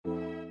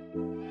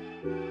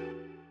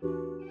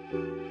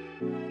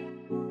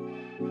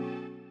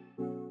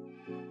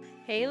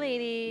Hey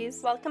ladies.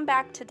 Welcome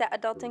back to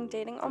Adulting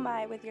Dating Oh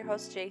My with your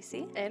host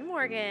JC. And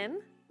Morgan.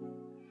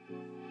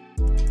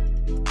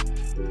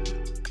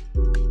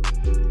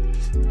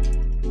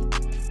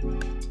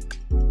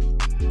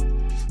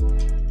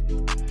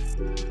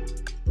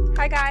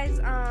 Hi guys,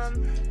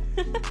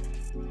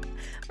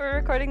 we're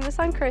recording this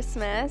on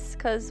Christmas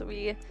because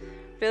we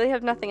really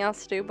have nothing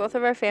else to do. Both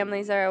of our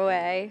families are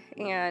away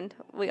and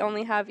we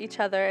only have each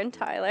other and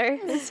Tyler.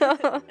 So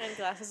And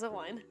glasses of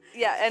wine.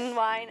 yeah, and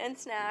wine and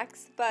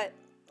snacks. But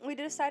we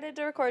decided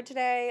to record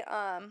today.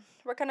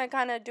 We're going to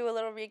kind of do a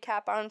little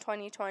recap on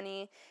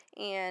 2020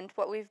 and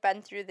what we've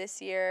been through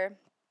this year.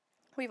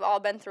 We've all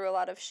been through a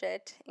lot of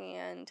shit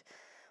and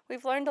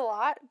we've learned a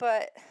lot,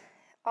 but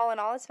all in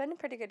all, it's been a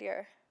pretty good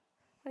year.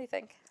 What do you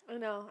think? I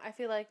know. I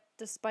feel like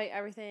despite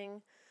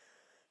everything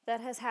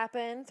that has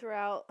happened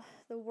throughout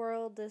the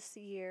world this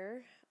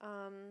year,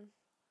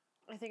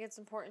 I think it's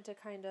important to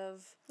kind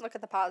of Look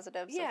at the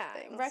positives of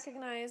things.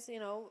 recognize,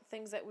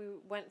 things that we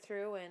went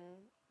through and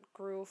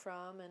grew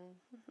from and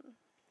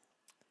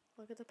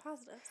look at the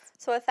positives.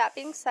 So with that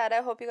being said,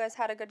 I hope you guys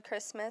had a good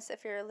Christmas.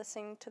 If you're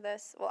listening to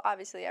this, well,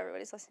 obviously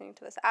everybody's listening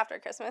to this after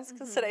Christmas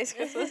because today's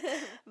Christmas.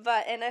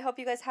 And I hope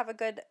you guys have a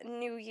good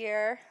new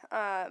year.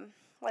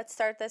 Let's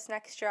start this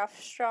next year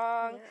off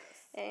strong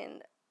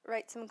and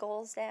write some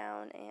goals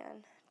down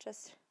and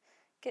just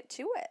get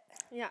to it.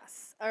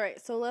 Yes. All right.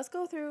 So let's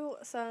go through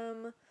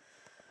some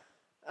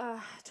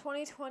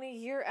 2020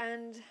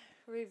 year-end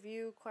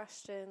review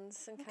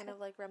questions and kind of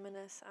like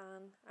reminisce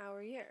on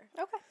our year.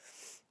 Okay.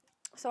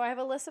 So I have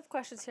a list of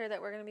questions here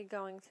that we're going to be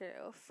going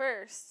through.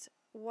 First,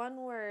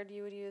 one word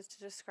you would use to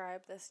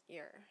describe this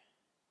year.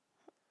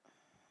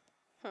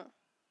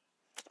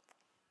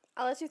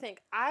 I'll let you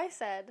think. I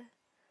said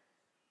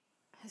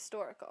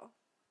historical.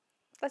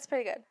 That's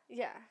pretty good.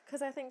 Yeah,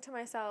 because I think to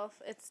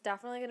myself, it's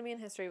definitely going to be in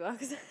history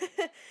books.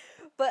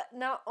 But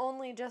not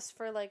only just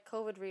for, like,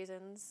 COVID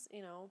reasons,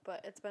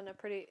 but it's been a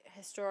pretty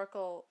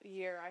historical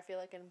year, I feel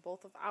like, in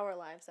both of our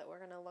lives that we're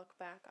going to look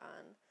back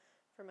on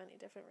for many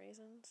different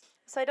reasons.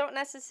 So I don't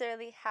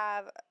necessarily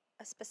have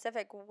a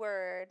specific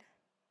word.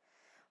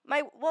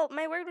 My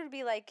word would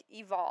be, like,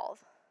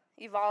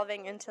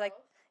 evolving into, like,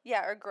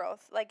 or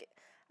growth. Like,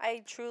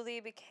 I truly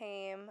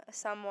became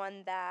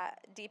someone that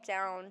deep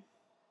down,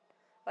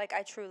 like,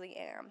 I truly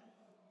am.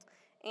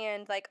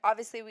 And, like,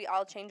 obviously we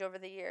all change over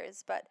the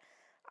years, but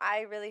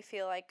I really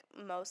feel, like,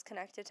 most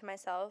connected to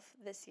myself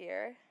this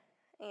year.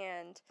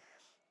 And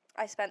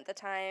I spent the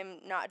time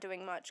not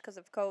doing much because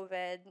of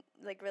COVID,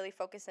 like, really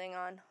focusing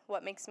on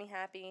what makes me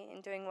happy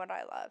and doing what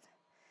I love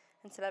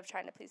instead of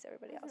trying to please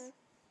everybody else.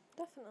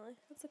 Definitely.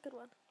 That's a good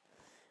one.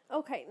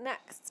 Okay,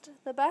 next.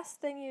 The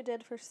best thing you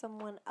did for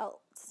someone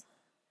else.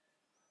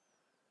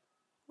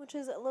 Which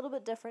is a little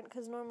bit different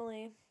because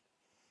normally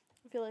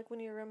I feel like when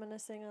you're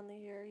reminiscing on the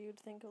year, you'd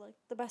think of, like,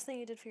 the best thing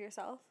you did for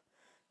yourself.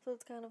 So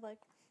it's kind of like,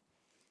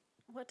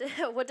 what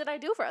did I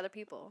do for other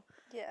people?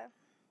 Yeah.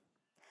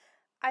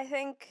 I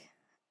think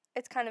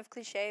it's kind of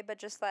cliche, but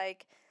just,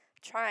 like,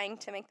 trying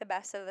to make the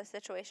best of the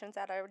situations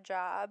at our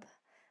job.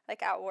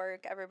 Like, at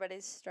work,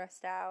 everybody's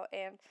stressed out,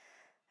 and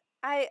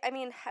I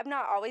mean, I'm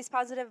not always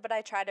positive, but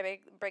I try to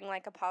bring,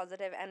 like, a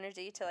positive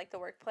energy to, like, the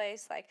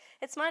workplace. Like,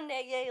 it's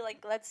Monday, yay,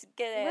 like, let's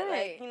get it.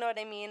 Right. Like, you know what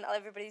I mean?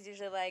 Everybody's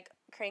usually, like,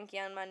 cranky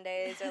on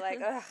Mondays or, like,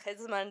 ugh,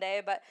 it's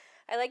Monday. But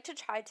I like to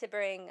try to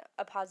bring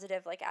a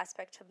positive, like,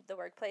 aspect to the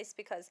workplace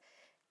because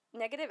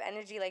negative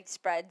energy, like,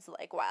 spreads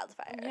like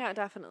wildfire. Yeah,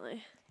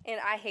 definitely. And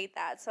I hate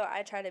that. So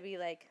I try to be,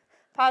 like,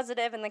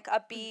 positive and, like,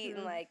 upbeat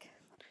and, like...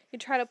 You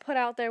try to put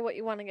out there what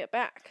you want to get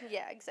back.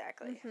 Yeah,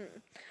 exactly.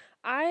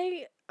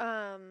 I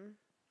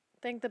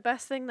think the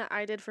best thing that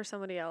I did for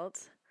somebody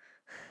else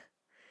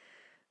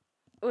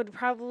would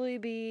probably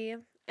be,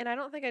 and I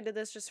don't think I did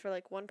this just for,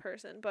 like, one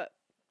person, but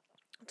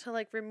to,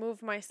 like,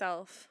 remove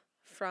myself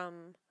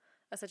from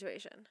a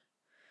situation.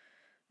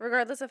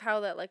 Regardless of how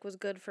that, like, was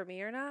good for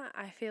me or not,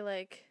 I feel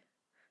like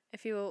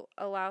if you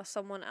allow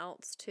someone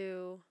else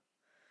to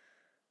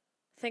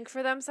think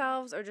for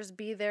themselves or just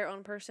be their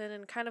own person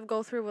and kind of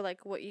go through with,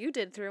 like, what you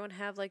did through and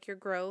have, like, your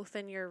growth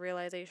and your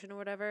realization or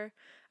whatever,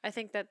 I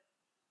think that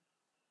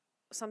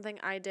something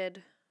I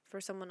did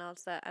for someone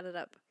else that ended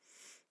up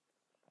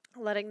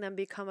letting them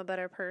become a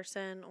better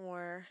person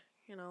or,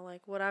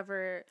 like,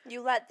 whatever.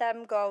 You let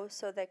them go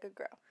so they could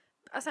grow.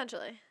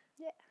 Essentially.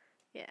 Yeah.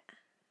 Yeah.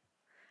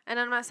 And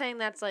I'm not saying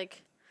that's,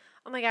 like,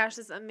 oh my gosh,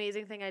 this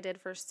amazing thing I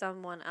did for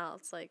someone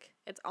else. Like,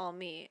 it's all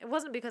me. It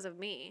wasn't because of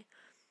me.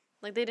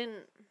 Like, they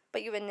didn't.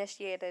 But you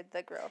initiated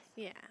the growth.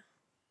 Yeah.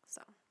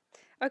 So.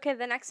 Okay,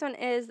 the next one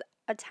is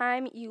a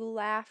time you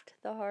laughed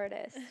the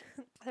hardest.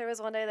 There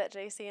was one day that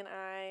JC and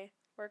I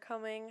were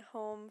coming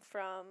home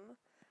from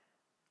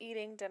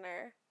eating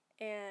dinner,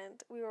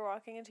 and we were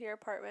walking into your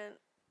apartment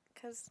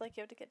because, like,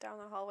 you have to get down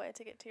the hallway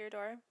to get to your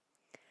door.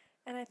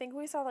 And I think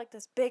we saw, like,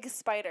 this big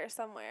spider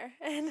somewhere.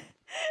 And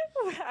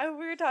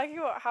we were talking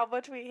about how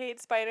much we hate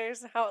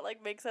spiders and how it,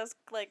 like, makes us,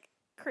 like,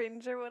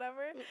 cringe or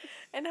whatever.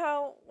 And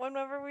how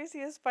whenever we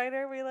see a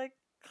spider, we, like,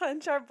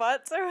 clench our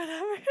butts or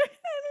whatever. And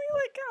we,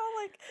 like,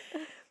 all,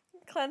 like,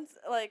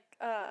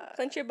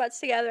 Clench your butts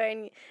together,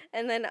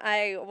 and then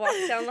I walk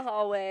down the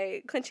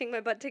hallway clenching my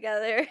butt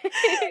together.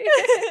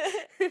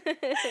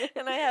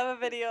 And I have a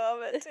video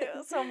of it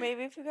too. So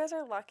maybe if you guys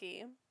are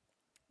lucky,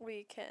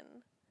 we can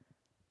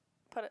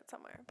put it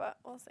somewhere, but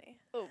we'll see.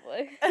 Oh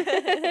boy.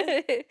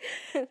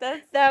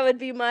 That would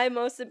be my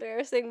most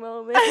embarrassing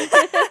moment.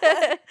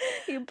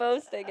 You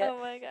posting it. Oh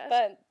my gosh.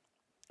 But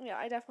yeah,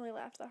 I definitely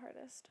laughed the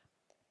hardest.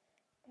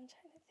 I'm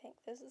trying to think.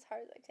 This is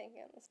hard, like,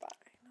 thinking on the spot.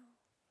 I know.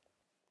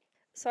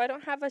 So I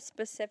don't have a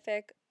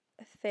specific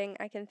thing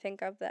I can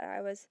think of that I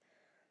was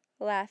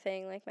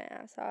laughing like my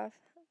ass off.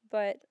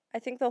 But I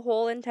think the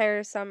whole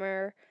entire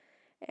summer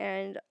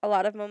and a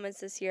lot of moments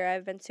this year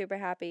I've been super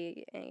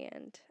happy,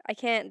 and I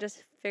can't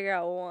just figure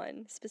out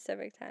one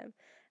specific time.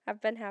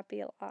 I've been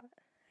happy a lot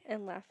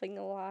and laughing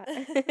a lot.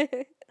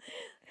 It's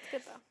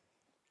good though.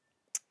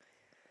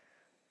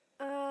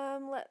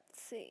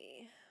 Let's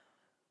see.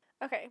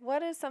 Okay,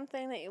 what is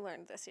something that you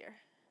learned this year?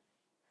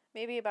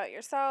 Maybe about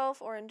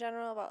yourself or in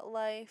general, about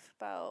life,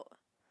 about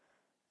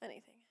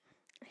anything.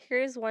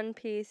 Here's one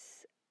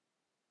piece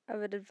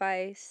of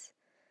advice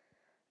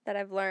that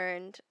I've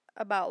learned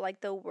about,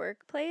 like, the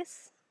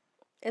workplace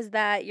is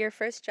that your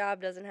first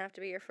job doesn't have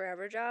to be your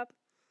forever job.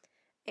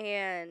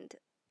 And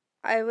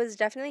I was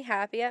definitely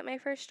happy at my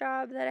first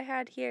job that I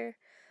had here,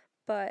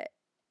 but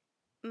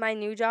my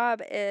new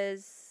job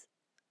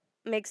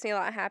makes me a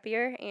lot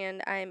happier,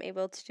 and I'm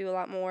able to do a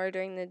lot more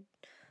during the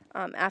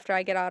after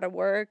I get out of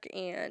work,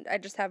 and I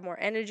just have more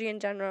energy in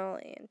general.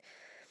 And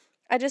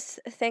I just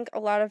think a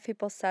lot of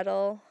people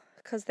settle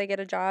because they get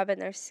a job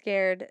and they're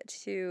scared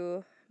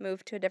to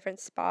move to a different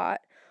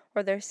spot,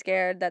 or they're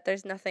scared that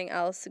there's nothing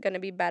else going to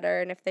be better,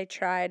 and if they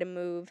try to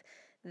move,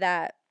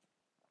 that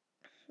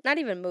not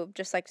even move,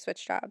 just like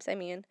switch jobs, I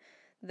mean,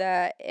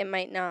 that it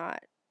might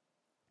not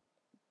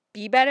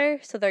be better,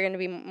 so they're going to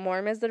be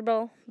more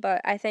miserable.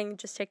 But I think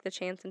just take the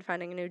chance in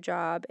finding a new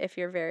job if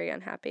you're very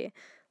unhappy.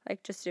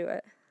 Like, just do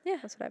it. Yeah.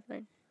 That's what I've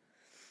learned.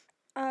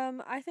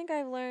 I think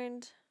I've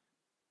learned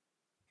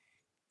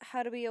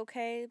how to be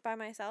okay by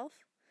myself.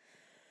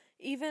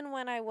 Even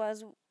when I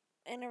was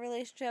in a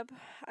relationship,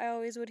 I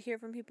always would hear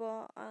from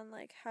people on,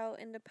 like, how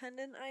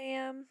independent I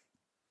am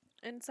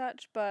and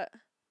such, but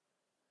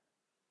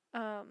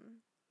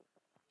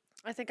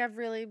I think I've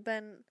really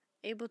been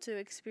able to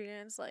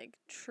experience, like,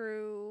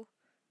 true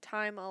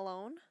time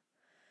alone.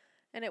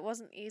 And it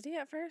wasn't easy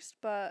at first,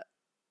 but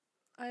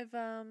I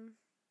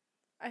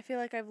feel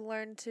like I've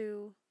learned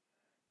to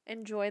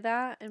enjoy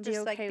that and Just,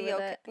 be like, okay be with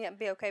okay. it. Yeah,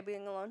 be okay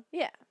being alone.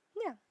 Yeah.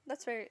 Yeah,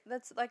 that's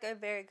like a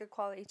very good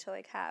quality to,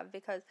 like, have,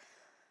 because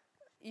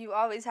you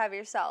always have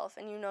yourself,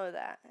 and you know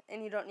that,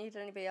 and you don't need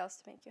anybody else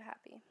to make you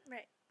happy.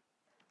 Right.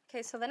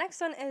 Okay, so the next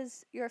one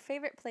is your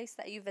favorite place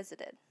that you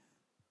visited.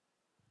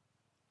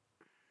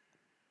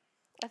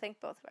 I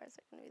think both of ours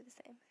are going to be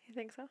the same. You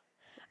think so?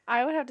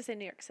 I would have to say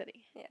New York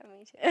City. Yeah,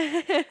 me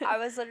too. I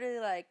was literally,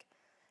 like,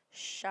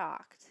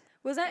 shocked.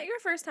 Was that your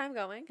first time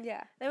going?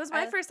 Yeah. That was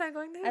my first time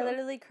going too. I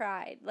literally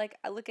cried. Like,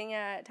 looking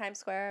at Times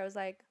Square, I was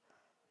like,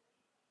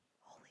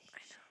 holy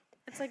shit.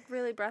 It's, like,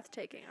 really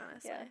breathtaking,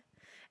 honestly.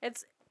 Yeah.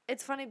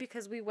 It's funny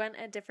because we went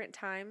at different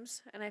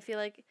times, and I feel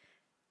like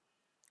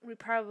we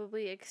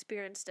probably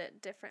experienced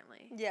it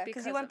differently. Yeah,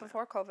 because you went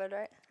before COVID,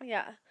 right?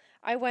 Yeah.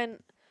 I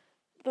went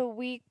the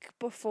week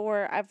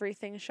before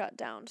everything shut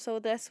down. So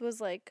this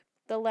was, like,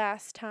 the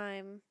last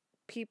time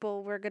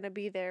people were going to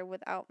be there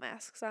without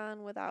masks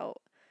on,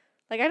 without...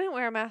 Like, I didn't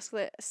wear a mask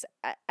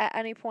at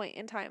any point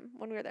in time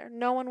when we were there.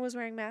 No one was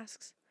wearing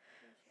masks.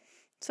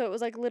 So it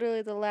was, like,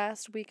 literally the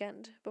last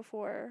weekend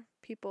before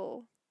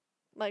people...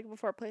 Like,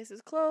 before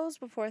places closed,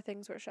 before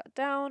things were shut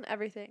down,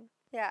 everything.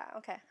 Yeah,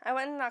 okay. I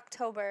went in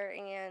October,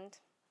 and,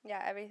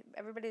 yeah,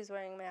 everybody was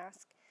wearing a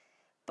mask.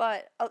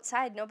 But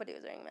outside, nobody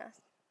was wearing a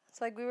mask.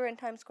 So, like, we were in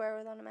Times Square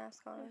without a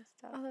mask on and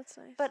stuff. Oh, that's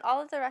nice. But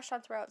all of the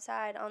restaurants were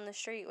outside on the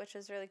street, which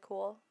was really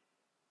cool.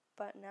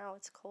 But now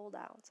it's cold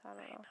out, so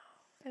I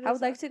don't know. I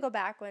would like to go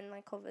back when,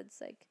 like, COVID's,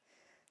 like,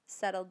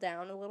 settled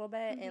down a little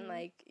bit, and,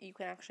 like, you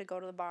can actually go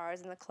to the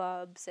bars and the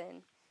clubs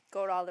and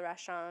go to all the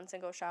restaurants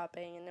and go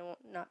shopping, and it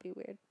won't not be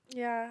weird.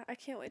 Yeah, I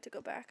can't wait to go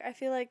back. I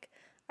feel like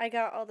I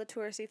got all the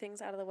touristy things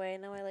out of the way,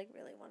 and now I, like,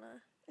 really want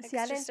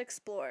to just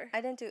explore.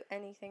 I didn't do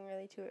anything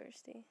really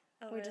touristy.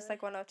 Oh, we really? just,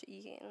 like, went out to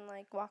eat and,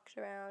 like, walked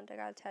around. I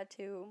got a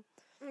tattoo.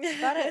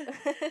 Got it.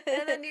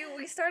 And then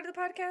we started the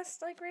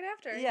podcast, like, right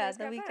after. Yeah,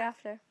 the week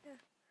after.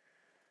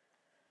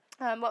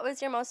 Yeah. What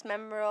was your most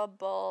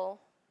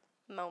memorable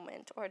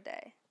moment or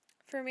day?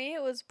 For me,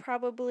 it was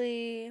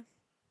probably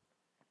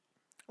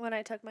when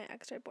I took my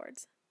X-ray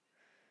boards.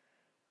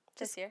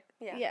 This year?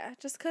 Yeah. Yeah,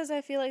 just because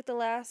I feel like the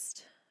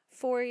last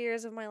 4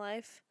 years of my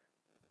life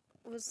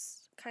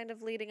was kind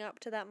of leading up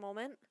to that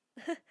moment.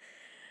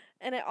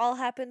 And it all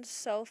happened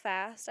so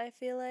fast, I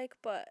feel like,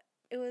 but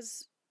it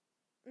was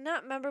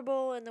not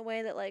memorable in the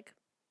way that, like,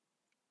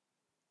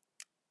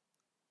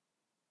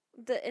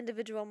 the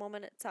individual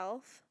moment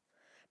itself,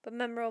 but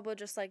memorable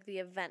just, like, the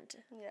event.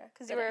 Yeah,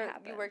 because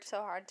you worked so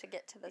hard to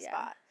get to the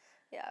spot.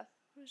 Yeah.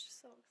 It was just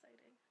so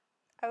exciting.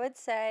 I would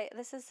say,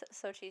 this is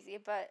so cheesy,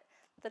 but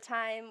the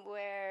time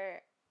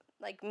where,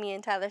 like, me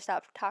and Tyler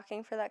stopped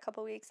talking for that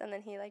couple weeks, and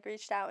then he, like,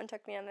 reached out and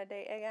took me on a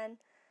date again.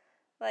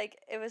 Like,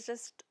 it was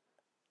just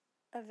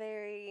a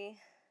very,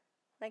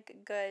 like,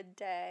 good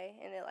day,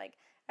 and it, like,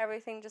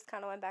 everything just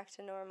kind of went back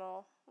to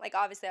normal. Like,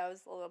 obviously, I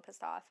was a little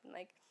pissed off, and,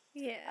 like,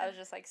 I was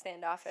just, like,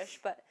 standoffish,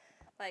 but,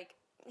 like,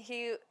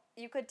 you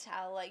could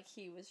tell, like,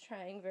 he was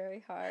trying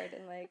very hard,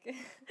 and, like,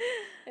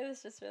 it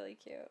was just really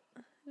cute.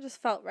 It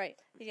just felt right.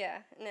 Yeah,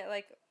 and it,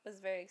 like, was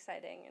very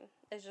exciting, and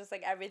it's just,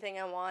 like, everything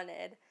I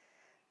wanted,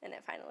 and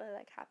it finally,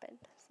 like, happened.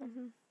 So,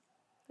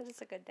 it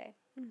was a good day.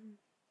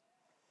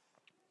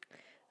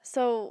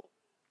 So,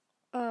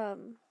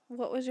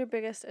 what was your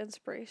biggest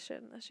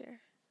inspiration this year?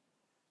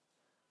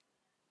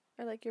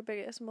 Or, like, your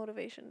biggest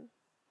motivation?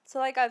 So,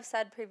 like I've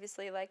said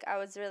previously, like, I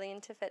was really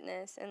into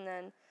fitness, and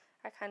then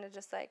I kind of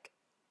just, like,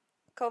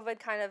 COVID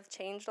kind of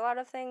changed a lot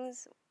of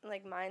things,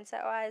 like,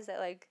 mindset-wise, that,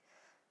 like,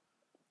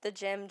 the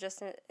gym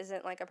just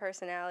isn't, like, a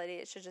personality.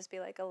 It should just be,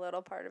 like, a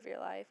little part of your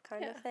life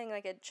kind of thing.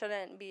 Like, it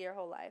shouldn't be your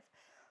whole life.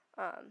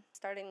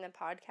 Starting the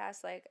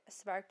podcast, like,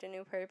 sparked a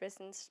new purpose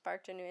and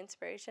sparked a new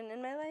inspiration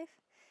in my life.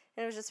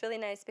 And it was just really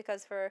nice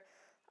because for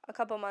a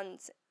couple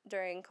months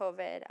during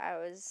COVID, I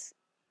was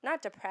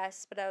not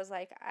depressed, but I was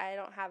like, I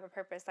don't have a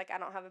purpose. Like, I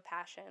don't have a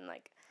passion.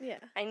 Like,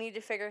 I need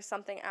to figure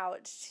something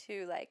out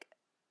to, like,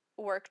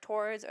 work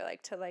towards, or,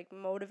 like, to, like,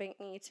 motivate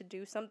me to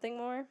do something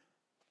more.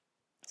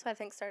 So I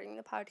think starting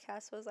the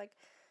podcast was, like,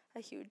 a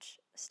huge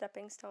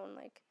stepping stone,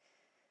 like,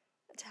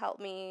 to help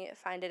me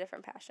find a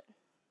different passion.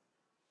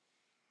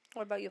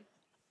 What about you?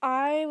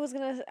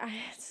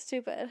 It's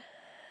stupid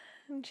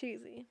and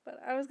cheesy, but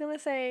I was going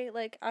to say,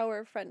 like,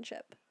 our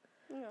friendship.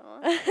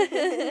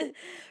 Aww.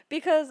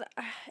 Because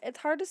it's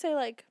hard to say,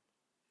 like,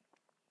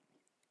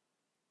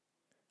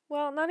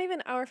 well, not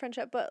even our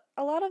friendship, but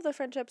a lot of the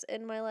friendships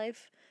in my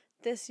life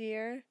this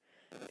year,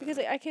 because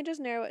I can't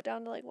just narrow it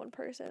down to, like, one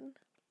person,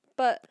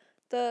 but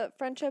the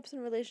friendships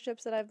and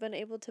relationships that I've been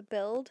able to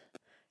build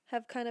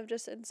have kind of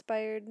just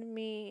inspired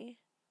me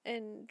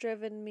and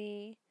driven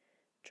me,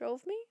 I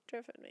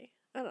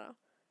don't know,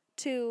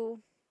 to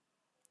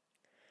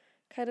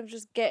kind of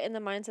just get in the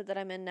mindset that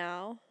I'm in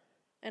now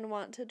and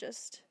want to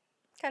just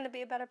kind of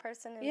be a better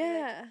person. And be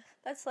like,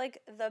 that's,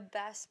 like, the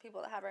best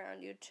people to have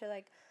around you, to,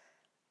 like,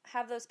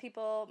 have those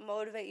people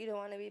motivate you to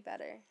want to be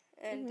better.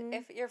 And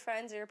if your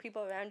friends or your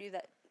people around you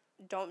that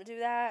don't do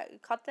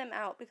that, cut them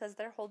out, because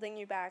they're holding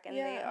you back, and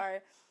they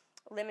are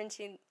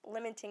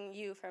limiting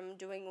you from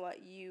doing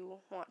what you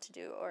want to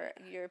do, or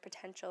your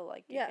potential,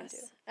 like, you can do.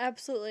 Yes,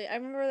 absolutely. I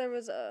remember there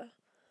was a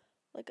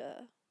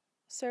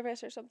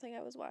service or something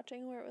I was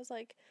watching where it was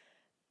like,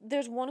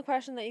 there's one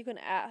question that you can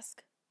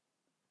ask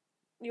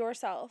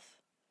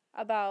yourself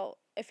about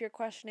if you're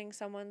questioning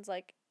someone's,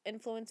 like,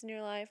 influence in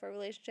your life or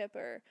relationship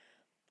or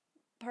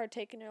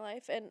partake in your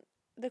life, and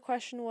the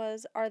question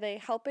was, are they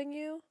helping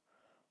you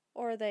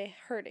or are they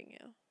hurting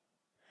you?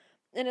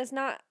 And it's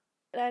not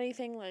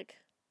anything, like,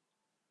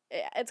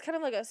 it's kind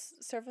of like a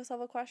surface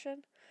level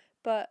question,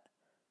 but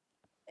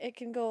it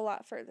can go a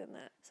lot further than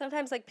that.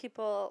 Sometimes, like,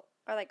 people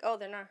are like, oh,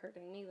 they're not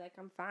hurting me, like,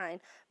 I'm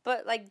fine.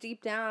 But, like,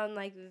 deep down,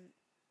 like,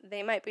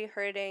 they might be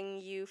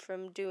hurting you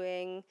from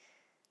doing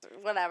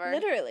whatever.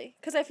 Literally.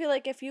 Because I feel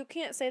like if you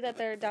can't say that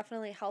they're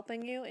definitely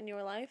helping you in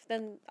your life,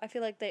 then I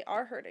feel like they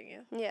are hurting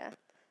you. Yeah.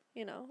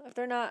 You know, if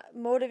they're not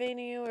motivating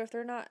you, or if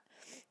they're not,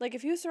 like,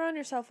 if you surround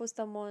yourself with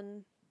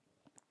someone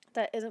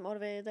that isn't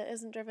motivated, that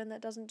isn't driven,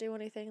 that doesn't do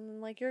anything, then,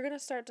 like, you're going to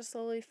start to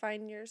slowly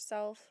find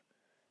yourself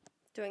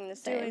doing the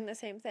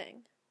same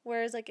thing.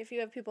 Whereas, like, if you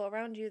have people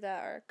around you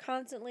that are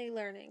constantly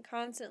learning,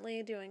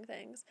 constantly doing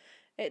things,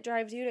 it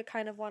drives you to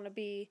kind of want to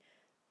be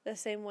the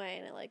same way,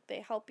 and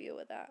they help you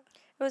with that.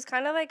 It was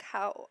kind of like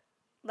how,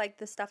 like,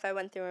 the stuff I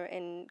went through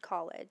in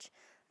college.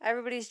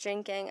 Everybody's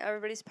drinking,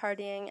 everybody's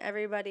partying,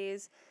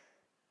 everybody's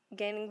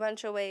gaining a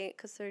bunch of weight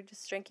because they're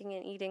just drinking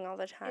and eating all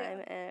the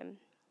time. And,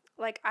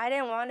 like, I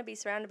didn't want to be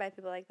surrounded by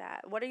people like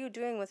that. What are you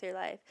doing with your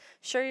life?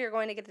 Sure, you're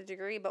going to get a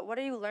degree, but what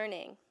are you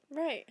learning?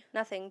 Right.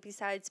 Nothing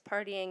besides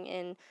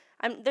partying.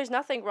 And there's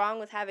nothing wrong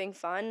with having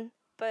fun,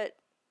 but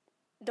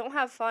don't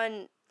have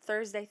fun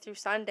Thursday through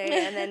Sunday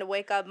and then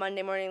wake up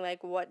Monday morning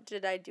like, what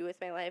did I do with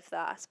my life the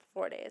last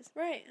 4 days?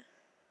 Right.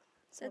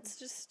 So it's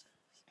just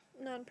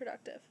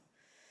non-productive.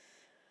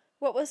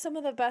 What was some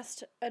of the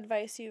best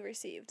advice you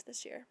received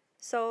this year?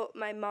 So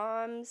my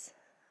mom's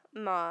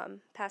mom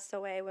passed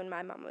away when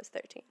my mom was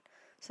 13.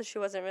 So she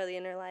wasn't really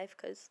in her life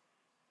because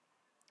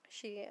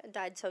she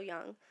died so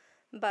young.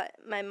 But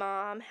my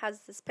mom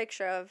has this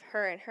picture of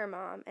her and her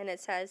mom, and it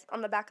says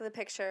on the back of the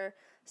picture,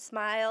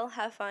 smile,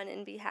 have fun,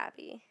 and be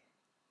happy.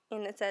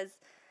 And it says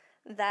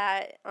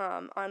that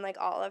on, like,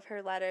 all of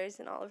her letters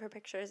and all of her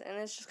pictures, and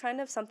it's just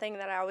kind of something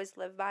that I always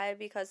live by,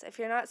 because if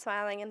you're not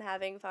smiling and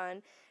having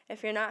fun,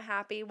 if you're not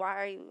happy, why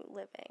are you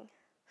living?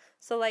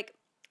 So, like,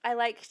 I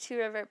like to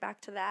revert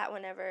back to that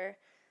whenever,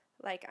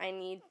 like, I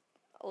need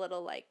a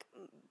little, like,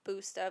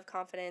 boost of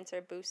confidence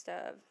or boost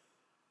of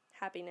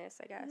happiness,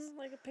 I guess.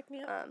 Like a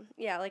pick-me-up?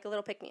 Yeah, like a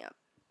little pick-me-up.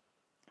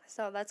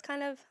 So that's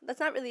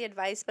not really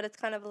advice, but it's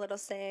kind of a little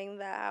saying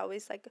that I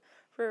always like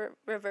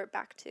revert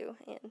back to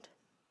and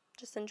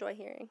just enjoy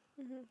hearing.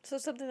 So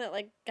something that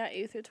like got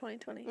you through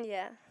 2020.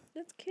 Yeah.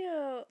 That's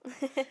cute.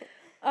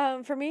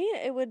 For me,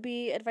 it would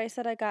be advice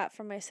that I got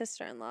from my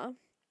sister-in-law.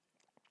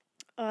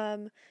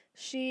 I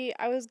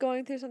was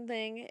going through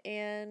something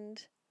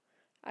and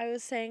I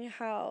was saying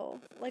how,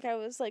 like, I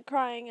was, like,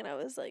 crying and I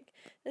was like,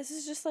 this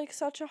is just, like,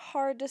 such a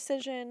hard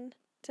decision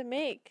to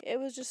make. It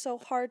was just so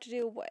hard to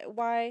do.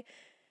 Why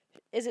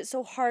is it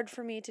so hard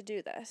for me to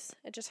do this?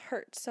 It just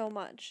hurts so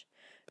much.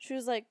 She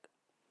was like,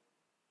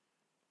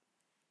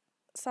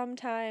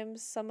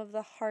 sometimes some of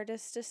the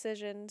hardest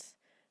decisions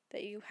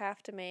that you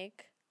have to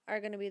make are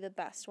going to be the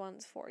best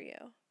ones for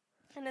you.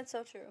 And it's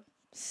so true.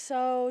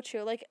 So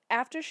true. Like,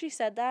 after she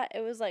said that,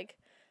 it was like,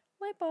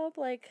 light bulb,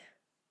 like,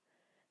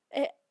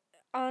 it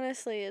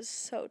honestly is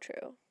so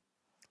true.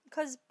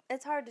 Because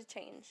it's hard to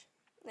change.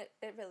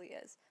 It really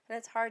is. And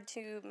it's hard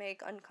to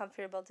make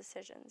uncomfortable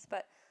decisions.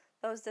 But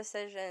those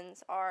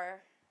decisions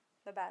are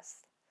the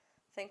best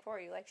thing for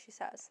you, like she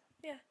says.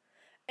 Yeah.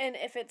 And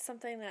if it's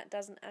something that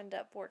doesn't end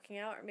up working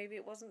out, or maybe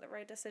it wasn't the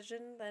right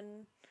decision,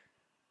 then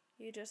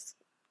you just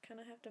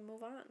kind of have to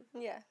move on.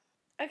 Yeah.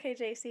 Okay,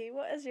 JC,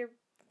 what is your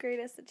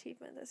greatest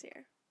achievement this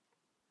year?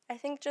 I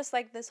think just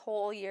like this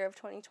whole year of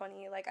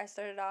 2020, like I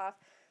started off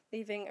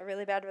leaving a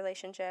really bad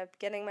relationship,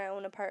 getting my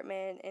own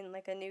apartment in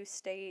like a new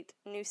state,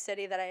 new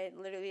city that I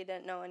literally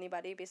didn't know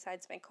anybody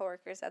besides my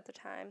coworkers at the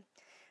time.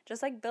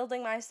 Just like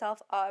building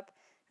myself up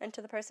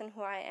into the person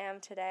who I am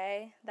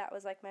today, that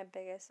was like my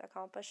biggest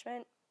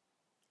accomplishment.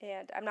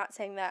 And I'm not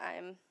saying that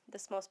I'm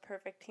this most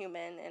perfect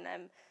human and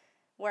I'm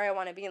where I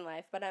want to be in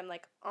life, but I'm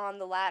like on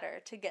the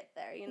ladder to get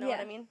there, you know what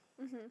I mean?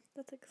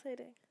 That's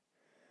exciting.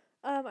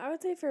 I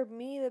would say for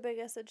me, the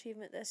biggest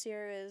achievement this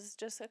year is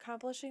just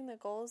accomplishing the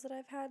goals that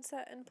I've had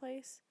set in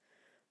place.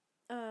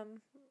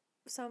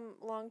 Some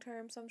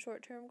long-term, some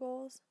short-term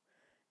goals,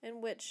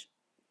 in which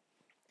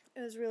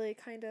it was really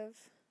kind of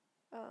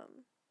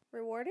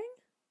rewarding,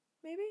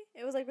 maybe?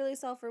 It was like really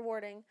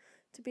self-rewarding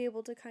to be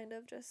able to kind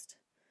of just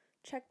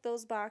check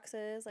those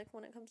boxes, like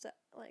when it comes to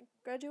like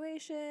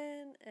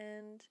graduation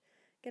and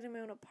getting my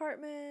own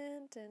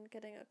apartment and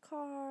getting a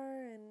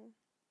car and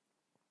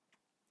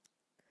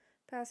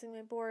passing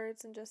my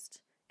boards and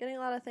just getting a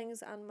lot of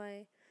things on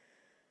my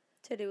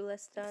to-do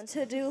list done.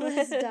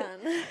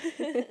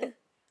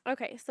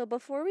 Okay, so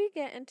before we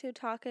get into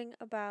talking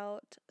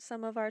about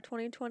some of our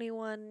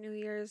 2021 New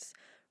Year's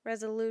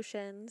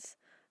resolutions,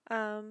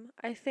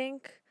 I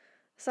think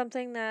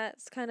something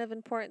that's kind of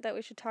important that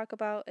we should talk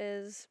about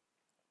is,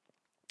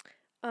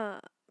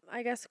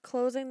 I guess,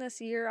 closing this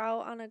year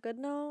out on a good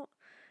note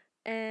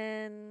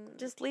and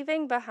just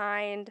leaving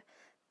behind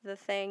the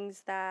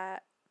things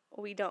that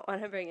we don't want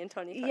to bring in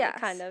 2020, yes.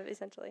 kind of,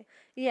 essentially.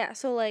 Yeah,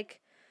 so,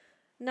 like,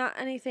 not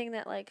anything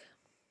that, like,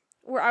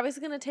 we're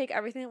obviously going to take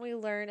everything that we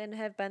learned and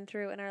have been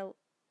through in our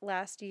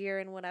last year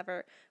and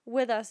whatever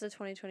with us to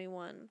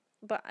 2021,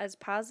 but as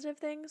positive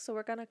things. So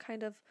we're going to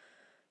kind of,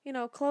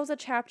 close a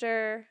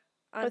chapter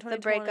on with the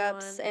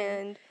breakups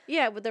and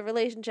yeah, with the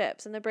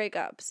relationships and the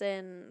breakups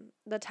and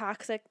the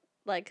toxic,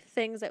 like,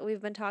 things that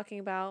we've been talking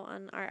about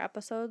on our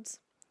episodes.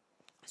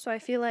 So I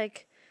feel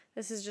like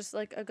this is just,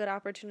 like, a good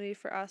opportunity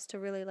for us to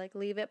really, like,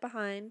 leave it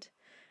behind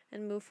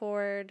and move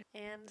forward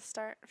and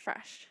start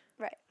fresh.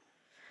 Right.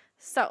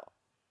 So,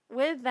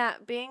 with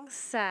that being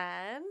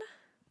said,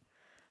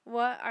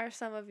 what are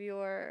some of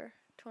your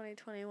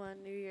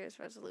 2021 New Year's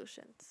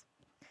resolutions?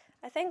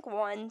 I think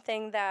one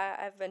thing that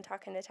I've been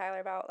talking to Tyler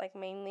about, like,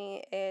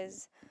 mainly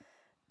is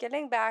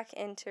getting back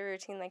into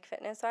routine, like,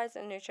 fitness-wise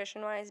and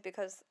nutrition-wise,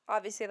 because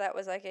obviously that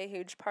was, like, a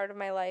huge part of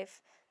my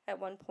life at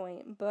one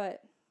point,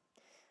 but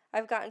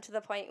I've gotten to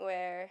the point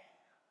where,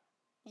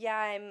 yeah,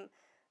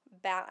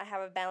 I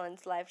have a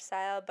balanced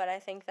lifestyle, but I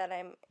think that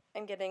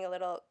I'm getting a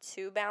little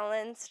too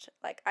balanced.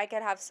 Like, I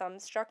could have some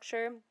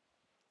structure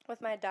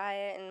with my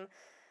diet, and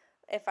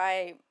if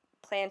I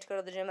plan to go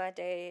to the gym that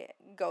day,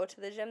 go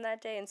to the gym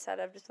that day instead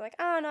of just like,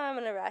 oh, no, I'm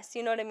going to rest.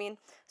 You know what I mean?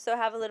 So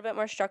have a little bit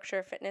more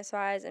structure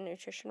fitness-wise and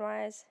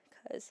nutrition-wise,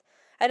 because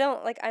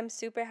I'm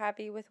super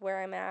happy with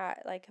where I'm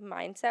at, like,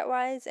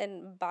 mindset-wise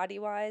and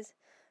body-wise,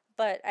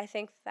 but I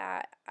think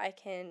that I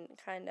can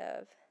kind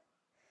of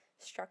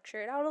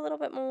structure it out a little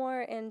bit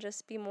more and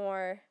just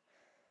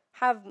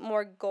have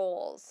more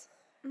goals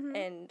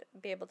and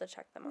be able to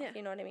check them off. Yeah.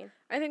 You know what I mean?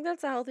 I think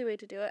that's a healthy way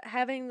to do it.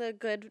 Having the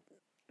good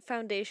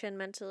foundation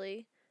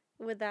mentally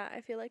with that,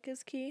 I feel like,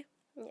 is key.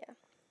 Yeah.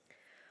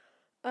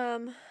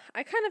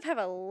 I kind of have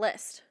a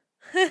list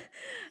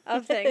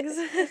of things.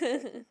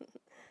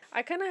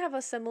 I kind of have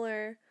a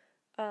similar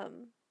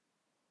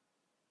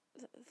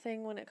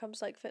thing when it comes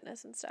to, like,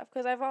 fitness and stuff,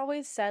 because I've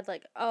always said,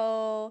 like,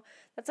 oh,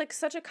 that's, like,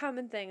 such a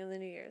common thing in the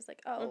New Year's,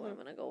 like, oh, I'm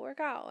gonna go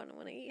work out and I'm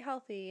gonna eat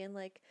healthy, and,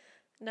 like,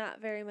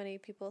 not very many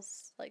people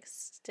like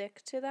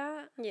stick to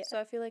that. Yeah. So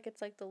I feel like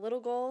it's like the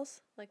little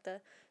goals, like the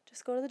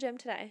just go to the gym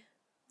today.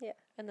 Yeah.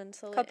 And then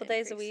slowly couple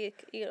days a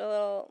week, eat a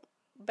little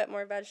bit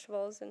more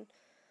vegetables and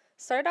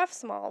start off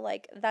small.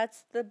 Like,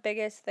 that's the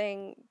biggest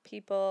thing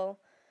people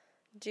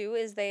do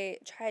is they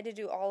try to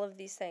do all of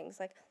these things.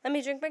 Like, let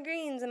me drink my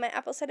greens and my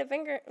apple cider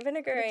vinegar Go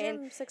to and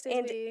gym 6 days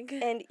a week.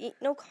 and eat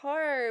no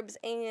carbs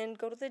and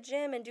go to the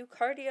gym and do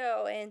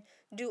cardio and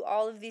do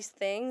all of these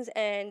things,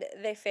 and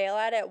they fail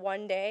at it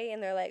one day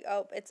and they're like,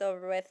 oh, it's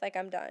over with, like,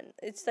 I'm done.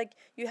 It's like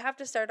you have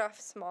to start off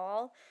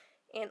small,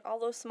 and all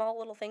those small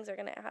little things are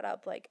going to add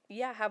up. Like,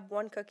 yeah, have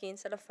one cookie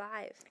instead of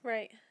 5.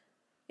 Right.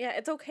 Yeah,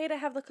 it's okay to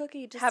have the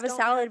cookie. Just Have a don't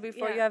salad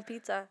before you have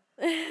pizza.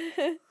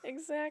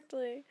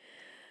 Exactly.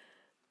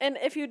 And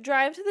if you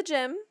drive to the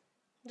gym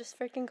Just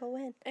freaking go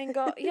in. and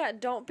go, yeah,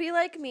 don't be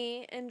like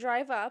me and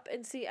drive up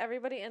and see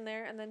everybody in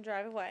there and then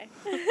drive away.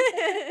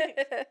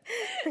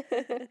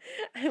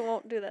 I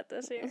won't do that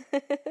this year.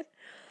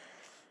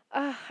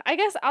 I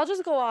guess I'll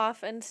just go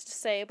off and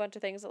say a bunch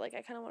of things that like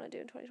I kind of want to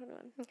do in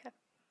 2021. Okay.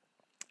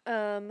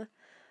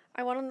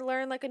 I want to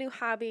learn like a new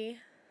hobby.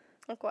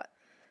 Like what?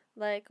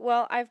 Like,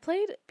 well, I've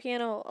played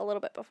piano a little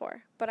bit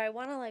before, but I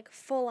want to like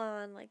full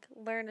on like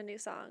learn a new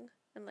song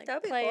and like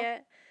That'd be play cool.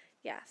 it.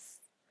 Yes.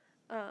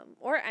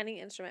 Or any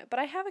instrument. But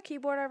I have a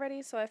keyboard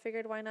already, so I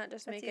figured why not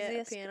just That's make it a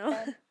easiest, piano.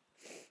 yeah.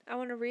 I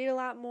want to read a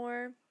lot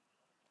more.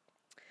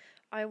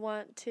 I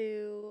want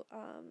to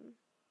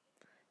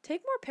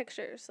take more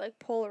pictures, like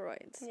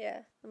Polaroids. Yeah.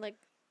 And like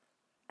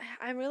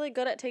I'm really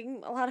good at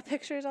taking a lot of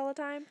pictures all the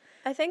time.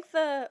 I think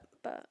the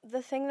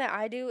thing that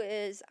I do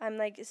is I'm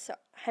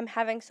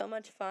having so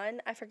much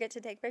fun, I forget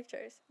to take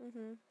pictures.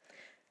 Mhm.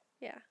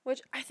 Yeah,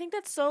 which I think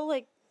that's so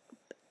like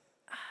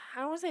I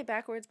don't want to say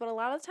backwards, but a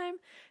lot of the time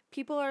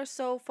people are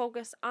so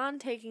focused on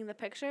taking the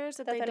pictures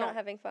that That they they're don't not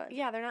having fun.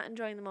 Yeah, they're not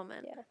enjoying the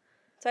moment. Yeah.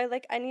 So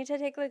I need to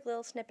take like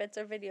little snippets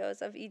or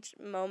videos of each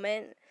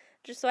moment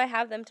just so I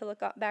have them to look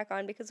back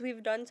on, because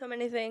we've done so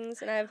many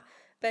things and I've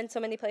been so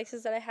many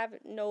places that I have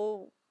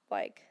no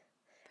like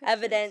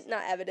Pictures.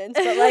 not evidence,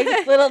 but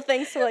like little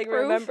things to like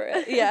Proof. remember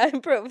it. Yeah,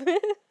 proof.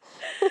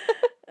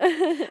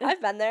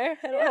 I've been there.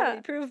 I don't have Yeah.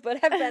 any proof,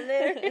 but I've been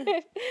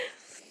there.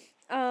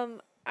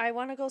 I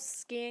want to go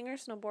skiing or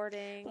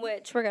snowboarding,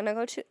 Which we're gonna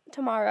go to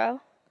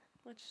tomorrow.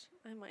 which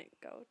I might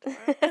go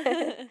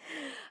tomorrow.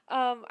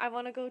 I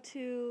want to go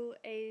to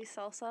a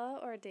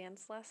salsa or a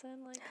dance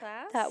lesson like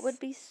class. That would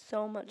be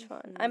so much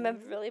fun. I'm a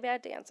Mhm. really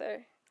bad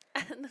dancer,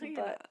 No, you're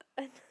but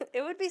not.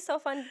 it would be so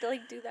fun to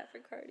like do that for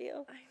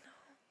cardio, I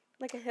know.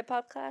 like a hip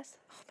hop class.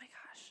 Oh my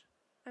gosh,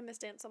 I miss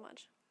dance so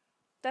much.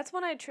 That's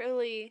when I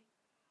truly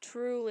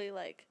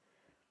like.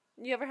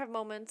 You ever have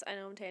moments? I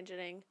know I'm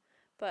tangenting,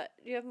 but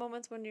you have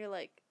moments when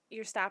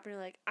you're stopped and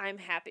you're like, I'm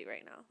happy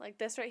right now. Like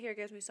this right here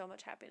gives me so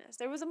much happiness.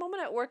 There was a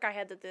moment at work I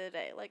had that the other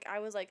day. Like I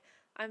was like,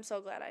 I'm so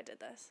glad I did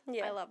this.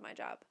 Yeah. I love my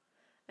job,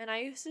 and I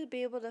used to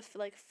be able to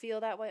feel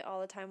that way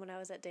all the time when I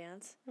was at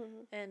dance,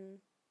 and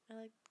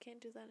I can't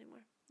do that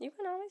anymore. You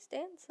can always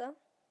dance though.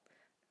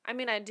 I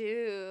mean, I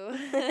do.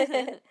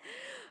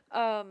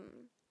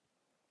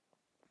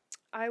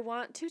 I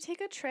want to take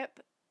a trip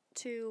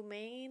to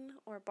Maine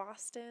or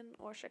Boston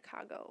or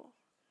Chicago.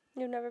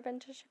 You've never been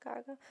to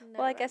Chicago? Never.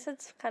 Well, I guess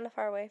it's kind of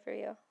far away for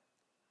you,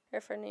 or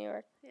for New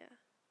York. Yeah.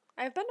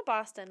 I've been to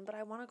Boston, but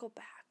I want to go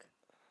back.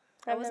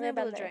 I I've wasn't never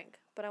able been to there. drink,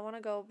 but I want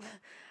to go.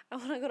 I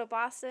want to go to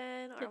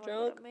Boston or I Get want to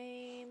go drunk. to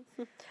Maine.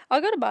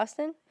 I'll go to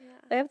Boston. Yeah.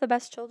 They have the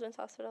best children's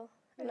hospital,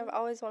 and I've Really?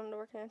 always wanted to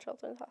work in a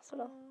children's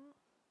hospital.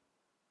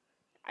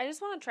 I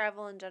just want to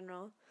travel in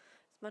general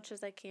as much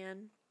as I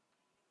can.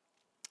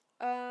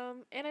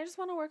 And I just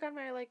want to work on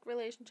my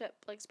relationship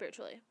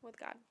spiritually with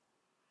God.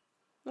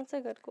 That's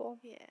a good goal.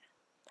 Yeah.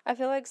 I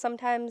feel like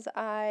sometimes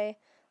I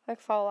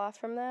fall off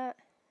from that,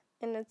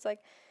 and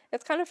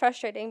it's kind of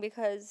frustrating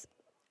because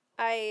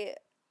I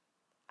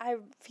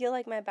feel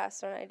like my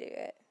best when I do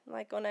it.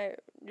 Like when I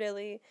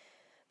really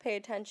pay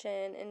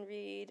attention and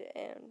read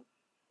and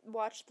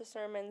watch the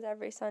sermons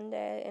every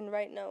Sunday and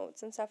write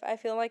notes and stuff. I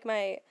feel like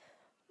my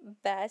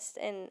best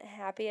and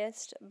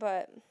happiest,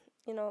 but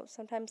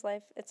sometimes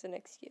life, it's an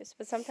excuse.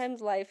 But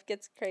sometimes life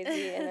gets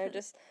crazy and I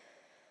just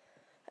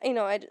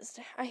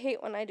I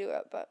hate when I do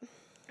it, but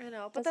I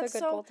know, but that's a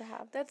good goal to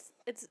have.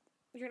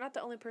 You're not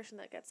the only person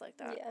that gets like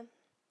that. Yeah.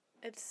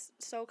 It's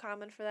so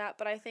common for that,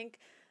 but I think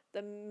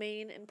the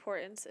main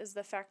importance is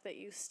the fact that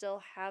you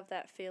still have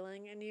that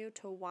feeling in you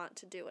to want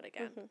to do it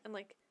again. And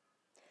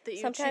that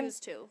you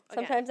choose to. Again.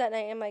 Sometimes at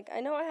night I'm like,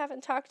 I know I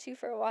haven't talked to you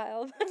for a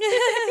while.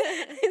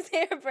 Is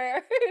there a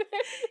prayer?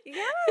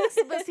 Yes,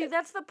 but see,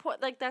 that's the point.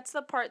 That's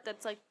the part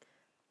that's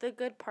the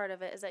good part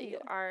of it is that you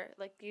are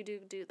you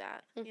do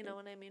that. You know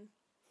what I mean?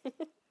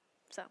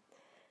 So,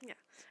 yeah.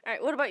 All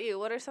right. What about you?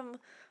 What are some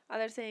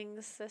other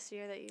things this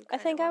year that you? I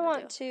think I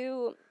want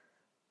to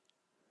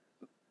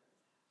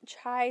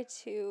try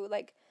to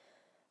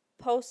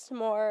post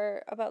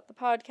more about the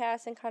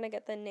podcast and kind of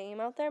get the name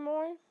out there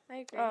more.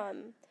 I agree.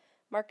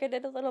 Market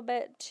it a little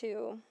bit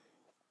to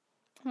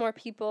more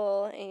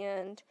people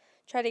and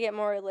try to get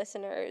more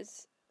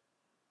listeners.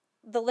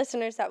 The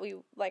listeners that we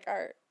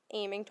are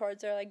aiming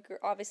towards are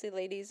obviously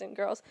ladies and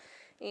girls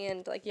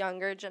and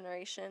younger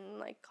generation,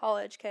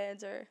 college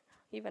kids or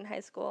even high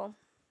school.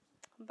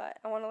 But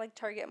I want to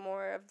target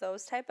more of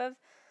those type of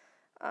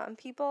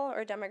people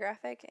or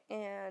demographic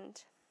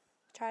and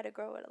try to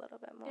grow it a little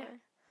bit more.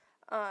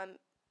 Yeah.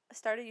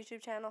 Start a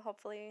YouTube channel,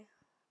 hopefully,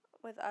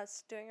 with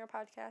us doing our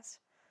podcast.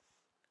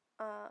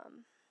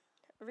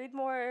 Read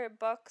more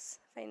books,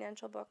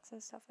 financial books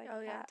and stuff like that.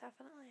 Oh, yeah,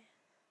 definitely.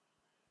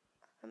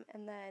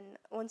 And then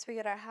once we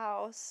get our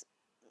house,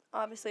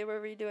 obviously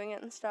we're redoing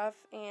it and stuff,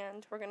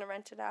 and we're going to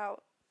rent it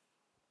out.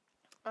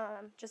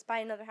 Just buy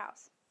another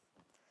house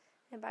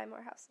and buy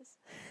more houses.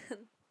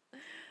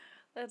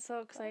 That's so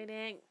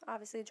exciting.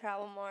 Obviously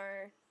travel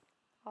more,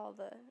 all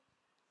the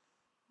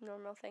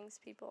normal things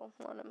people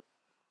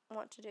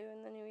want to do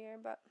in the new year,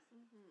 but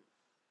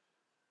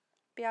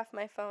be off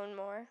my phone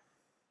more,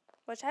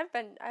 which I've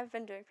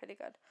been doing pretty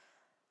good,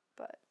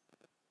 but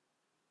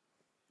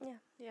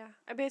Yeah.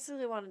 I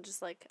basically want to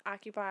just, like,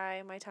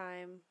 occupy my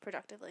time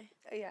productively.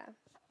 yeah,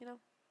 You know?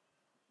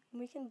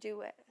 we can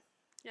do it.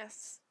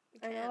 Yes.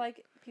 I know,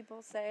 like,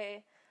 people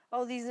say,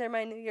 oh, these are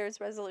my New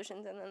Year's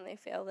resolutions, and then they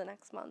fail the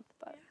next month,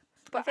 but... Yeah.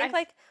 But I think,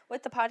 like,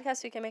 with the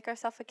podcast, we can make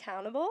ourselves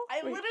accountable.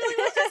 I literally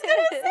was just going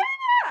to say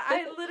that.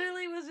 I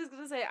literally was just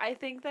going to say, I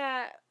think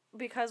that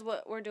because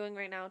what we're doing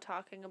right now,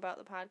 talking about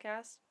the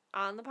podcast,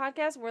 on the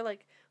podcast, we're,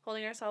 like,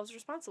 holding ourselves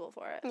responsible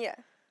for it. Yeah.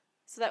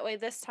 So that way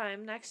this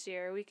time next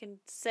year, we can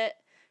sit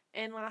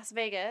in Las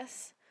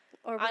Vegas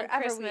Or on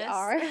wherever Christmas, we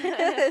are.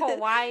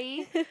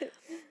 Hawaii,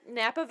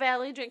 Napa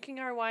Valley, drinking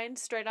our wine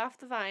straight off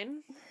the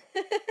vine,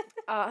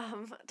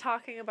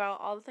 talking about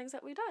all the things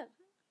that we did.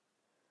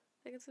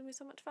 I think it's going to be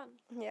so much fun.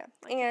 Yeah.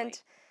 I can't And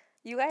wait.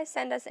 you guys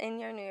send us in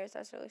your New Year's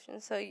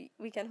resolutions so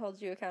we can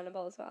hold you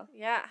accountable as well.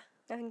 Yeah.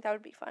 I think that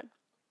would be fun.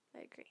 I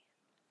agree.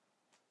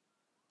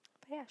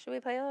 But yeah, should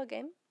we play a little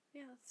game?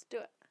 Yeah, let's do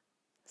it.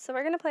 So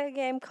we're going to play a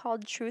game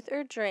called Truth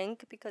or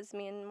Drink because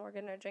me and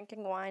Morgan are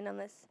drinking wine on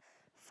this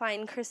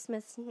fine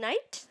Christmas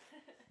night.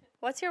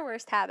 What's your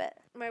worst habit?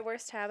 My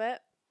worst habit,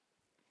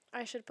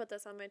 I should put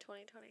this on my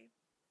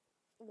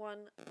 2021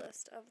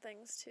 list of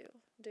things to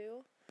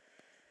do.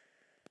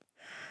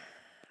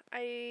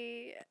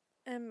 I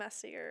am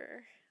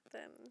messier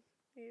than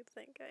you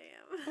think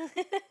I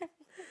am.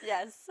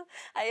 Yes,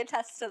 I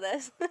attest to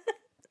this.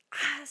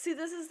 See,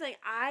 this is the thing.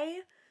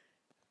 I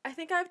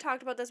think I've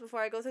talked about this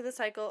before. I go through the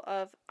cycle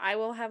of I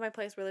will have my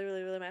place really,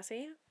 really, really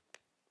messy.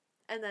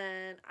 And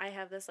then I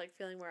have this, like,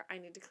 feeling where I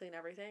need to clean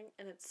everything.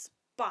 And it's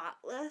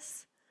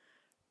spotless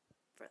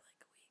for, like,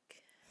 a week.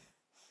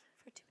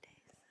 For 2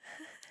 days.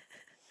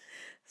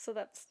 So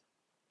that's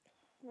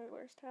my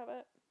worst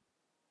habit.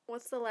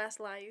 What's the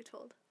last lie you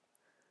told?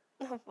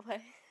 Oh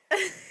boy.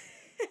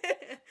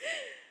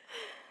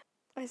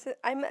 I said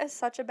I'm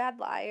such a bad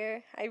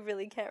liar. I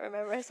really can't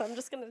remember, so I'm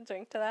just gonna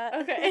drink to that.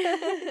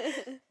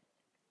 Okay.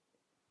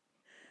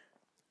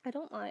 I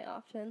don't lie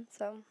often,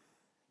 so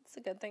it's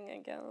a good thing, I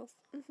guess.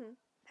 Mm-hmm.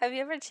 Have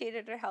you ever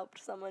cheated or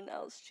helped someone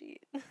else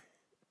cheat?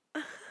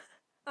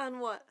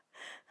 On what?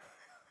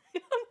 I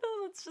don't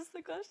know. That's just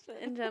the question.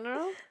 In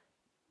general?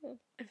 Yeah.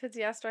 If it's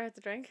yes, do I have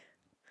to drink?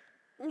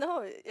 No,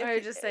 Or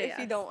you just say if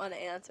you yes. don't want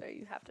to answer,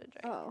 you have to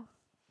drink. Oh.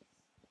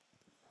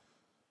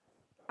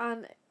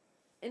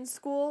 In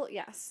school,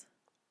 yes.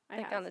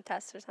 Like on a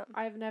test or something.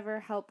 I've never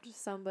helped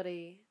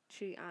somebody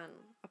cheat on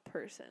a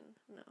person.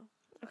 No.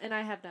 Okay. And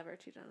I have never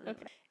cheated on anyone.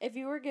 Okay. If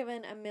you were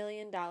given $1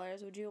 million,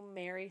 would you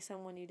marry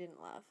someone you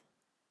didn't love?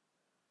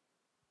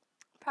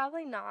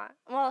 Probably not.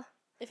 Well,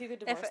 If you could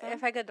divorce them?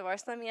 if I could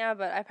divorce them, yeah,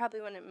 but I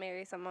probably wouldn't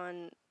marry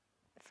someone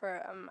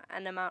for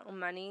an amount of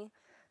money.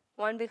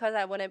 One, because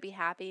I wouldn't be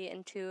happy,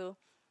 and two,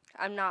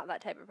 I'm not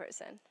that type of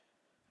person.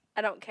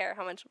 I don't care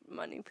how much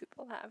money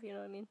people have, you know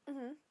what I mean?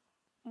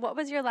 Mm-hmm. What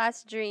was your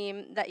last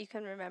dream that you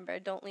can remember?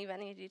 Don't leave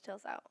any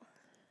details out.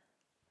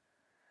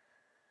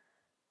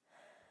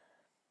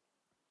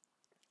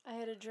 I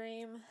had a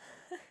dream.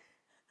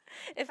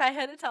 If I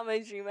had to tell my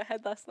dream I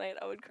had last night,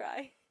 I would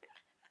cry.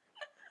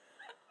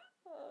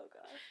 Oh,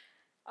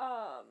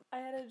 gosh. I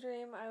had a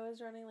dream I was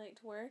running late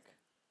to work.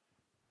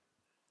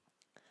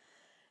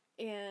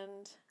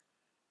 And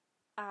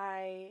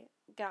I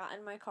got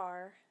in my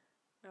car.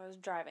 I was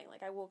driving.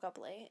 Like, I woke up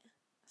late.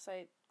 So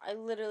I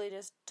literally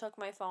just took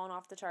my phone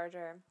off the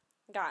charger,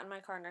 got in my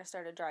car, and I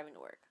started driving to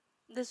work.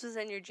 This was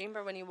in your dream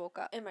or when you woke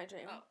up? In my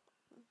dream. Oh.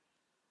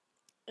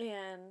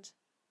 And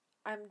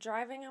I'm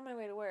driving on my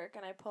way to work,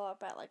 and I pull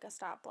up at, like, a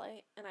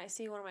stoplight, and I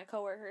see one of my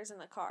coworkers in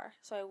the car.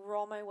 So I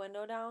roll my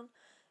window down.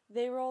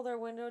 They roll their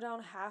window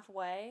down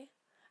halfway,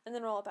 and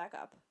then roll it back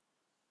up.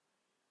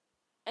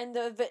 And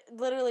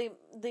literally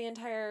the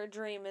entire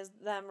dream is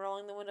them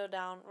rolling the window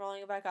down,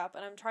 rolling it back up,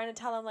 and I'm trying to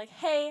tell them, like,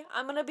 hey,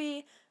 I'm going to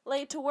be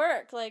late to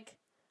work. Like,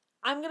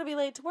 I'm going to be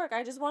late to work.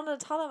 I just wanted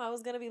to tell them I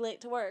was going to be late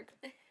to work.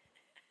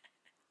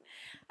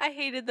 I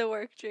hated the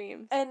work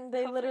dreams. And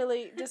they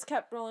literally just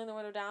kept rolling the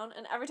window down,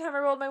 and every time I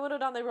rolled my window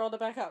down, they rolled it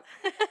back up.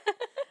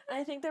 And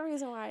I think the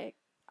reason why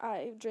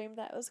I dreamed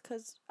that was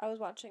because I was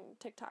watching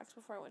TikToks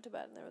before I went to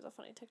bed, and there was a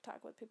funny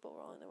TikTok with people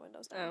rolling their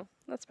windows down. Oh,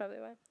 that's probably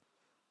why.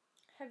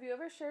 Have you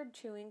ever shared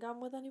chewing gum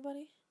with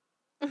anybody?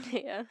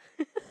 Yeah.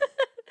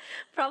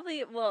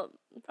 Probably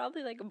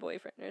like a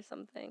boyfriend or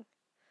something.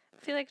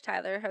 I feel like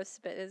Tyler has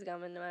spit his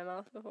gum into my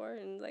mouth before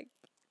and, like,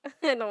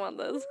 I don't want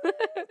this.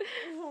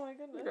 Oh my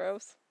goodness.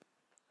 Gross.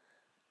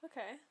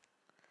 Okay.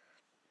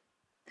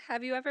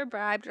 Have you ever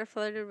bribed or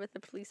flirted with a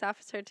police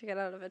officer to get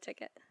out of a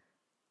ticket?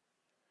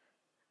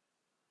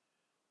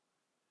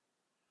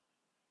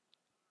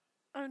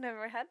 I've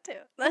never had to.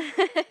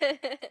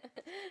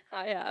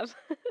 I have.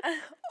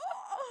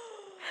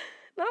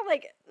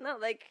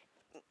 Not like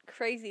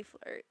crazy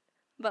flirt,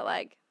 but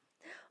like,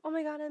 oh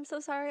my god, I'm so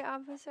sorry,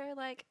 officer.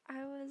 Like,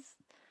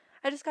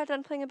 I just got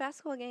done playing a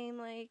basketball game.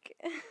 Like,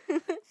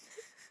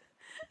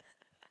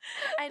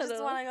 I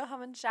just want to go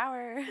home and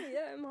shower.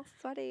 Yeah, I'm all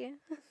sweaty.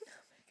 Oh my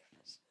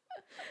gosh.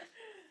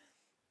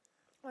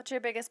 What's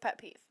your biggest pet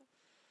peeve?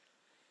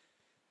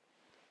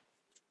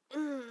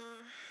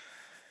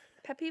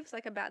 Pet peeve's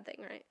like a bad thing,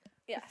 right?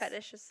 Yes. A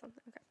fetish is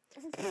something.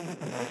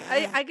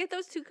 Okay. I get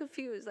those two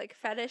confused, like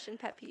fetish and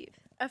pet peeve.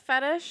 A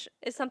fetish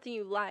Is something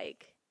you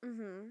like,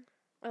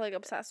 or like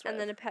obsessed with. and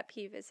then a pet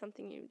peeve is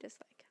something you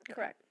dislike. Okay.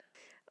 Correct.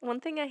 One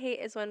thing I hate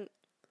is when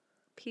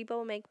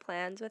people make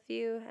plans with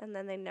you and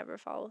then they never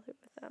follow through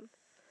with them.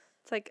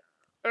 It's like,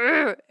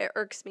 it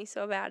irks me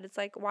so bad. It's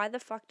like, why the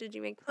fuck did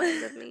you make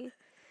plans with me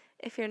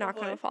if you're not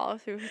going to follow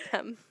through with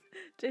them?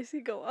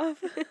 JC, go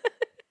off.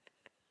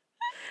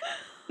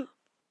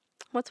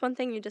 What's one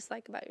thing you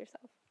dislike about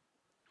yourself?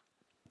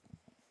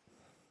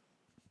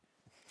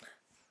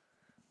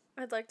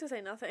 I'd like to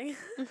say nothing.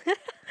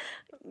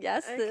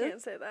 Yes, I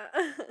can't say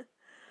that.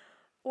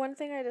 One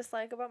thing I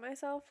dislike about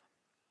myself?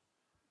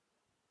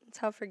 It's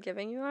how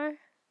forgiving you are.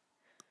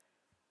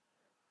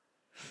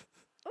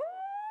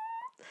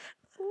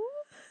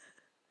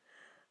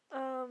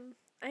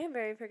 I am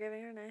very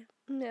forgiving, aren't I?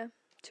 Yeah,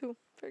 too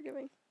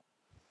forgiving.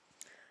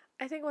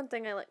 I think one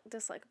thing I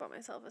dislike about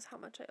myself is how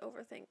much I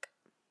overthink.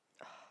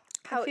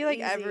 I feel like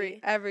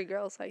every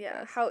girl's like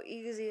this. How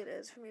easy it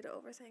is for me to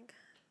overthink,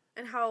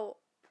 and how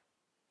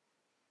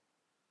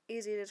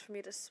easy it is for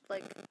me to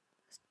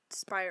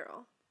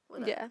spiral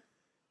with it. Yeah,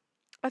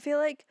 I feel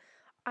like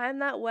I'm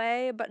that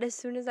way, but as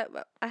soon as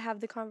I have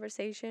the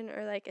conversation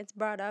or like it's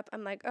brought up,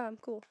 I'm like, oh, I'm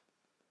cool.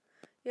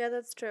 Yeah,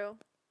 that's true.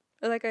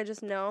 Or like I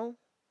just know,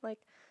 like,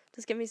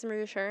 just give me some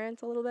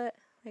reassurance a little bit.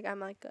 Like I'm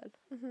like good.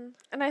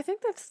 And I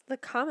think that's the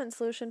common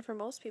solution for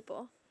most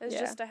people is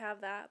Yeah. just to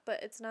have that,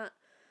 but it's not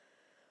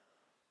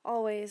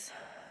always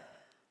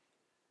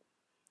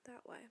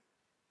that way.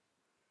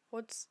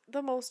 What's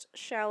the most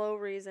shallow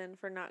reason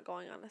for not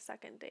going on a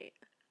second date?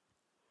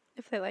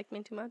 If they like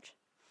me too much.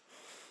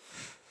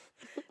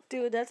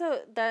 Dude,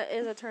 that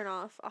is a turn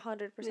off,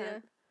 100%. Yeah.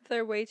 If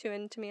they're way too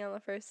into me on the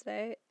first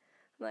date,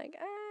 I'm like,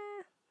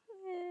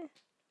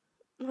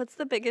 What's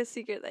the biggest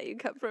secret that you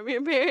kept from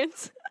your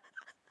parents?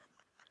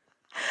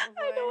 Oh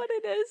I know boy. what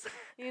it is.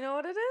 You know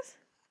what it is?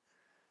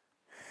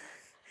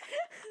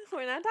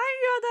 We're not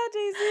talking about that,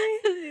 JC.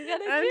 You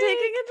gotta I'm drink.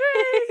 taking a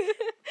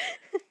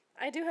drink.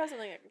 I do have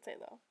something I can say,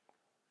 though.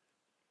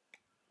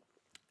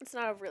 It's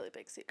not a really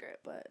big secret,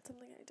 but it's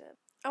something I did.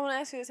 I want to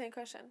ask you the same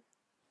question.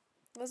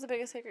 What's the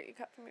biggest secret you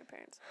kept from your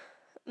parents?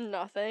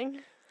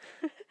 Nothing.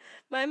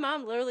 My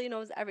mom literally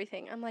knows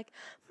everything. I'm like,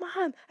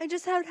 Mom, I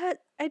just had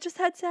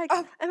sex.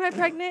 Oh. Am I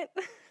pregnant?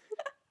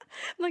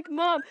 I'm like,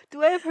 Mom,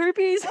 do I have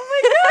herpes?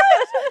 Oh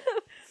my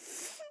god!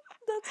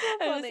 That's so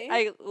funny.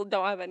 I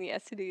don't have any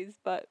STDs,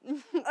 but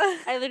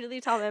I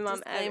literally tell my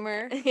mom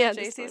Disclaimer. Yeah,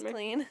 JC's disclaimer.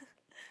 clean.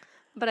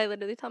 But I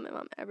literally tell my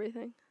mom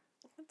everything.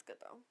 That's good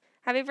though.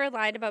 Have you ever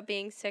lied about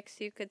being sick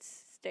so you could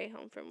stay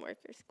home from work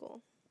or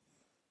school?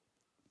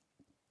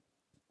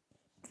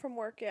 From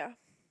work, yeah.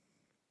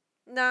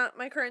 Not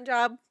my current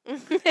job.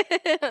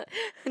 To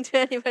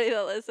anybody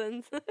that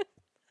listens.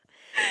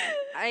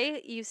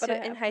 I used But to,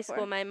 I in have high before.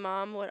 school, my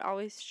mom would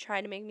always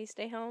try to make me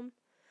stay home.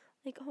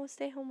 Like, oh,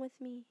 stay home with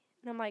me.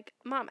 And I'm like,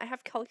 Mom, I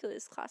have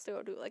calculus class to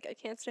go to. Like, I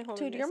can't stay home.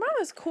 Dude, your mom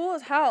is cool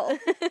as hell.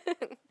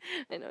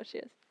 I know she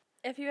is.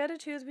 If you had to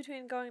choose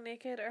between going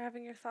naked or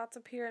having your thoughts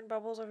appear in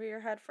bubbles over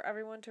your head for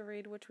everyone to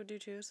read, which would you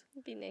choose?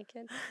 Be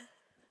naked.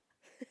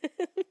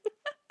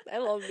 I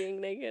love being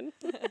naked.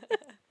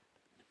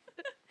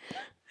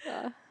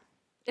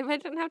 If I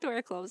didn't have to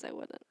wear clothes, I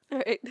wouldn't.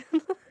 All right.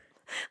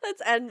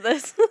 Let's end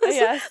this.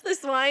 Yes.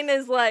 This wine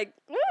is like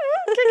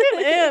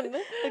Kicking in.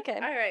 Okay.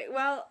 All right.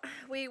 Well,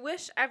 we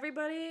wish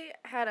everybody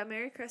had a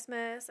Merry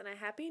Christmas and a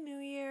Happy New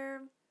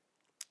Year.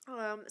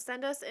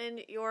 Send us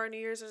in your New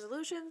Year's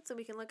resolutions so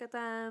we can look at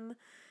them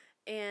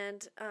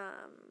and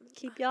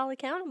Keep y'all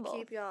accountable.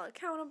 keep y'all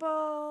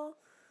accountable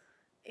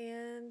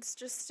and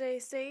just stay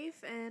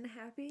safe and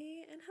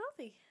happy and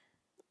healthy.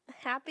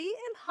 Happy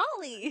and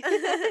Holly.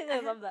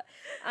 I love that.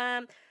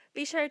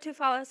 Be sure to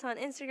follow us on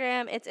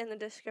Instagram. It's in the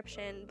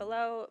description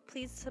below.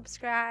 Please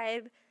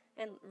subscribe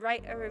and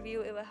write a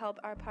review. It will help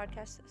our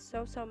podcast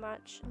so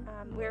much.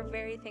 We're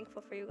very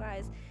thankful for you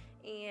guys.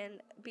 And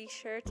be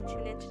sure to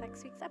tune in to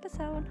next week's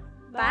episode.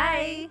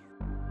 Bye.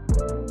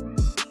 Bye.